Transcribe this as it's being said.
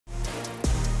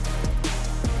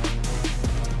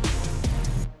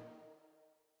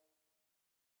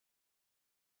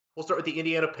We'll start with the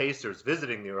Indiana Pacers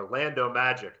visiting the Orlando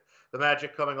Magic. The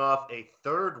Magic coming off a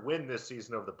third win this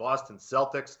season over the Boston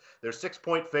Celtics. They're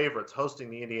 6-point favorites hosting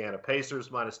the Indiana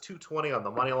Pacers, minus 220 on the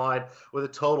money line, with a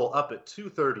total up at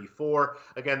 234.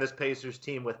 Again, this Pacers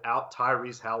team without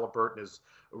Tyrese Haliburton has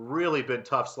really been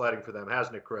tough sledding for them,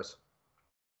 hasn't it, Chris?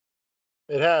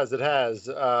 It has. It has.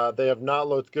 They have not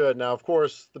looked good. Now, of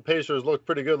course, the Pacers looked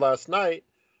pretty good last night,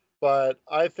 but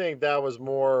I think that was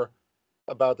more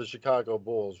about the Chicago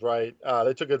Bulls, right?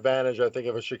 They took advantage, I think,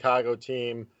 of a Chicago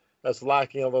team that's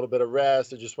lacking a little bit of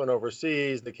rest. They just went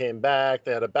overseas. They came back.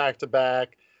 They had a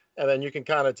back-to-back. And then you can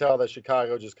kind of tell that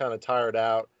Chicago just kind of tired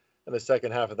out in the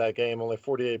second half of that game. Only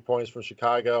 48 points from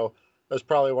Chicago. That's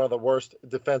probably one of the worst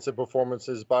defensive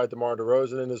performances by DeMar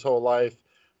DeRozan in his whole life.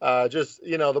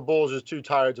 The Bulls just too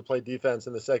tired to play defense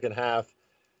in the second half,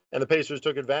 and the Pacers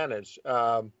took advantage.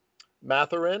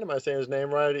 Mathurin, am I saying his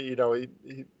name right?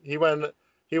 He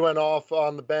went off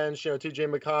on the bench. T.J.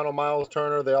 McConnell, Miles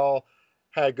Turner, they all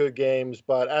had good games,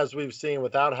 but as we've seen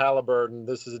without Haliburton,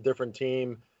 this is a different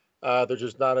team. They're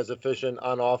just not as efficient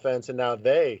on offense, and now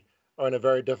they are in a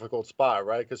very difficult spot,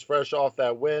 right? Because fresh off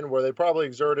that win, where they probably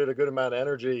exerted a good amount of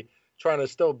energy trying to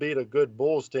still beat a good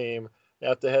Bulls team, they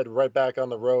have to head right back on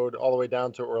the road all the way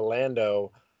down to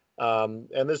Orlando.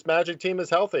 And this Magic team is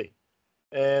healthy.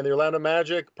 And the Orlando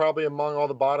Magic, probably among all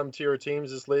the bottom tier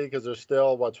teams this league, because they're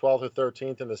still, 12th or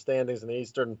 13th in the standings in the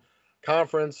Eastern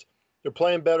Conference. They're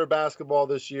playing better basketball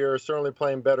this year, certainly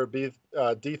playing better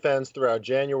defense throughout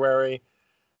January.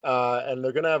 And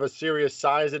they're going to have a serious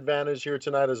size advantage here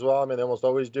tonight as well. I mean, they almost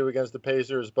always do against the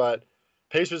Pacers, but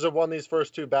Pacers have won these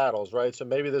first two battles, right? So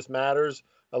maybe this matters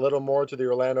a little more to the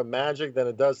Orlando Magic than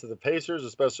it does to the Pacers,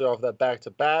 especially off that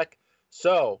back-to-back.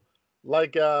 So,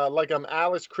 like I'm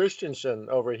Alex Christenson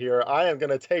over here, I am going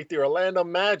to take the Orlando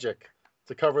Magic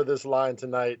to cover this line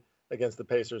tonight against the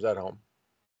Pacers at home.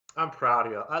 I'm proud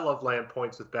of you. I love laying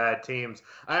points with bad teams.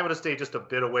 I'm going to stay just a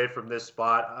bit away from this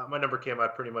spot. My number came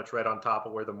out pretty much right on top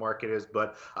of where the market is,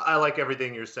 but I like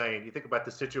everything you're saying. You think about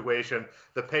the situation,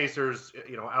 the Pacers,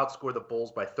 outscore the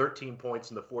Bulls by 13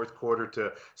 points in the fourth quarter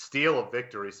to steal a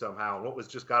victory somehow, and what was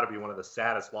just got to be one of the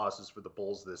saddest losses for the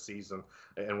Bulls this season,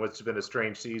 and what's been a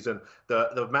strange season.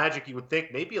 The Magic, you would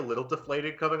think, maybe a little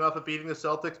deflated coming off of beating the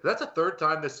Celtics, but that's the third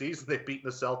time this season they've beaten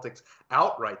the Celtics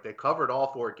outright. They covered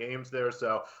all four games there,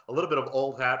 so a little bit of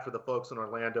old hat for the folks in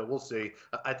Orlando. We'll see.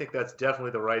 I think that's definitely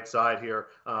the right side here.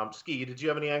 Ski, did you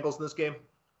have any angles in this game?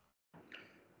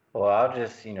 Well, I'll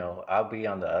just, I'll be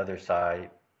on the other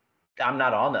side. I'm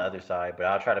not on the other side, but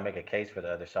I'll try to make a case for the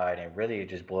other side. And really, it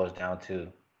just boils down to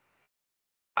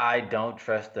I don't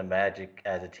trust the Magic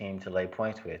as a team to lay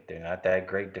points with. They're not that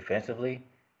great defensively,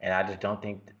 and I just don't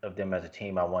think of them as a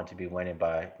team I want to be winning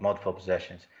by multiple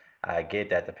possessions. I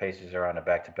get that the Pacers are on a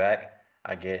back-to-back.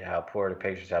 I get how poor the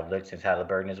Pacers have looked since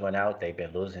Haliburton has went out. They've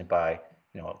been losing by,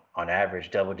 on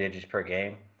average double digits per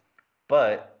game.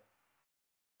 But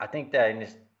I think that in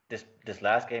this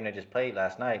last game they just played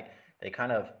last night, they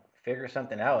kind of figured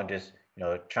something out and just,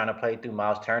 trying to play through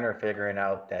Miles Turner, figuring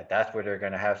out that that's where they're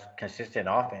going to have consistent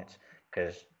offense.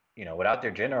 Because, without their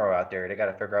general out there, they got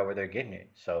to figure out where they're getting it.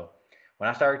 So when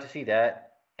I started to see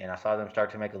that and I saw them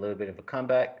start to make a little bit of a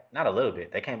comeback, not a little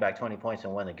bit, they came back 20 points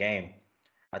and won the game.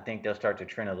 I think they'll start to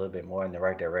trend a little bit more in the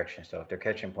right direction. So if they're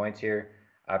catching points here,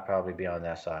 I'd probably be on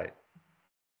that side.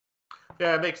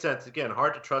 Yeah, it makes sense. Again,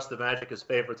 hard to trust the Magic as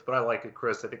favorites, but I like it,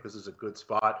 Chris. I think this is a good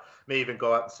spot. May even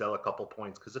go out and sell a couple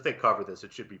points because if they cover this,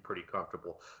 it should be pretty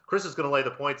comfortable. Chris is going to lay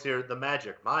the points here. The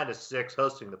Magic, -6,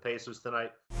 hosting the Pacers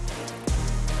tonight.